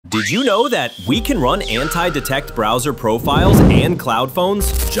Did you know that we can run anti-detect browser profiles and cloud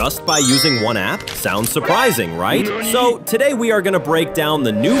phones just by using one app? Sounds surprising, right? So today we are going to break down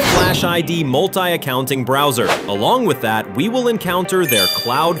the new FlashID multi-accounting browser. Along with that, we will encounter their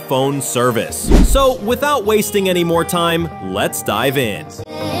cloud phone service. So without wasting any more time, let's dive in.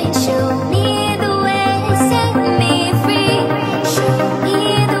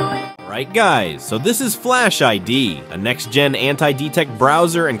 Right guys, so this is FlashID, a next-gen anti-detect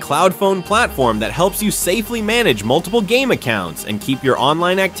browser and cloud phone platform that helps you safely manage multiple game accounts and keep your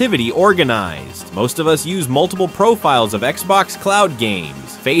online activity organized. Most of us use multiple profiles of Xbox Cloud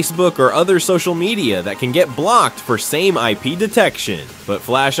games, Facebook, or other social media that can get blocked for same IP detection. But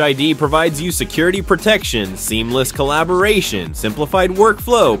FlashID provides you security protection, seamless collaboration, simplified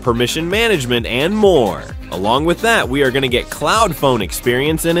workflow, permission management, and more. Along with that, we are going to get cloud phone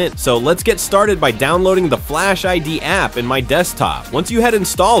experience in it, so let's get started by downloading the FlashID app in my desktop. Once you had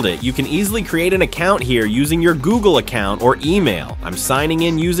installed it, you can easily create an account here using your Google account or email. I'm signing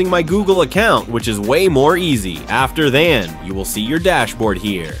in using my Google account, which is way more easy. After then, you will see your dashboard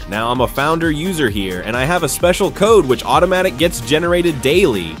here. Now I'm a founder user here, and I have a special code which automatic gets generated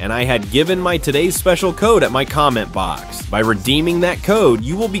daily, and I had given my today's special code at my comment box. By redeeming that code,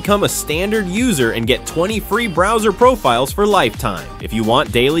 you will become a standard user and get 20 free browser profiles for lifetime. If you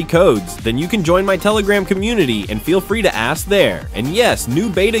want daily codes, then you can join my Telegram community and feel free to ask there. And yes, new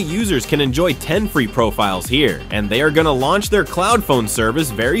beta users can enjoy 10 free profiles here, and they are gonna launch their cloud phone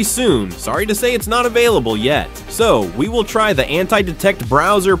service very soon. Sorry to say it's not available yet. So we will try the anti-detect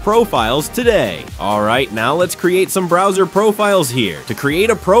browser profiles today. Alright, now let's create some browser profiles here. To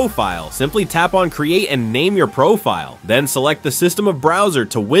create a profile, simply tap on create and name your profile. Then select the system of browser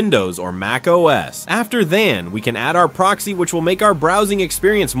to Windows or Mac OS. After then, we can add our proxy, which will make our browsing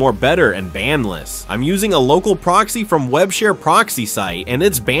experience more better and bandless. I'm using a local proxy from WebShare proxy site, and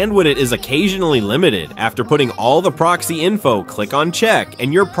its bandwidth is occasionally limited. After putting all the proxy info, click on check,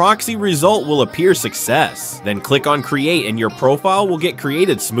 and your proxy result will appear success. Then click on create and your profile will get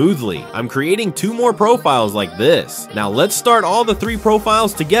created smoothly. I'm creating 2 more profiles like this. Now let's start all the 3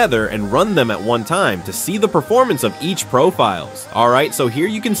 profiles together and run them at one time to see the performance of each profiles. Alright, so here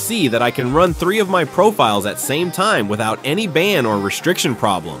you can see that I can run 3 of my profiles at same time without any ban or restriction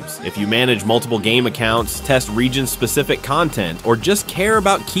problems. If you manage multiple game accounts, test region-specific content, or just care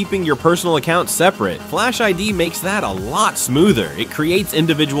about keeping your personal accounts separate, FlashID makes that a lot smoother. It creates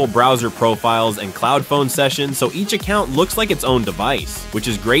individual browser profiles and cloud phone sessions so each account looks like its own device, which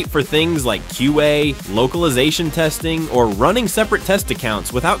is great for things like QA, localization testing, or running separate test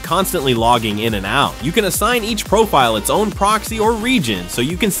accounts without constantly logging in and out. You can assign each profile its own proxy or region so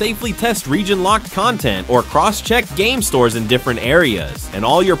you can safely test region-locked content or cross-check game stores in different areas. And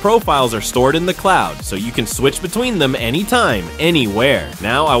all your profiles are stored in the cloud, so you can switch between them anytime, anywhere.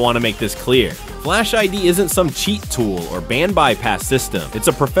 Now I want to make this clear. FlashID isn't some cheat tool or band bypass system. It's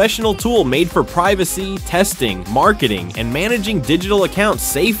a professional tool made for privacy, testing, marketing, and managing digital accounts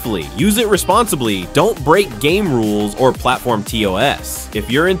safely. Use it responsibly, don't break game rules or platform TOS.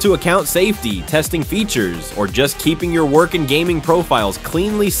 If you're into account safety, testing features, or just keeping your work and gaming profiles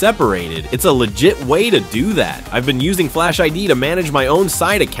cleanly separated, it's a legit way to do that. I've been using FlashID to manage my own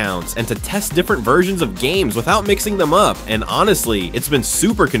side accounts and to test different versions of games without mixing them up, and honestly, it's been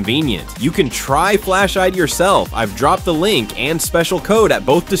super convenient. You can try FlashID yourself. I've dropped the link and special code at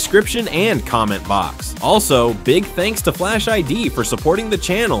both description and comment box. Also, big thanks to FlashID for supporting the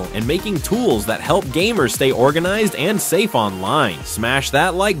channel and making tools that help gamers stay organized and safe online. Smash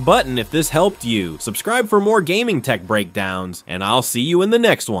that like button if this helped you. Subscribe for more gaming tech breakdowns, and I'll see you in the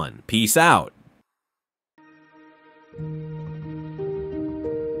next one. Peace out.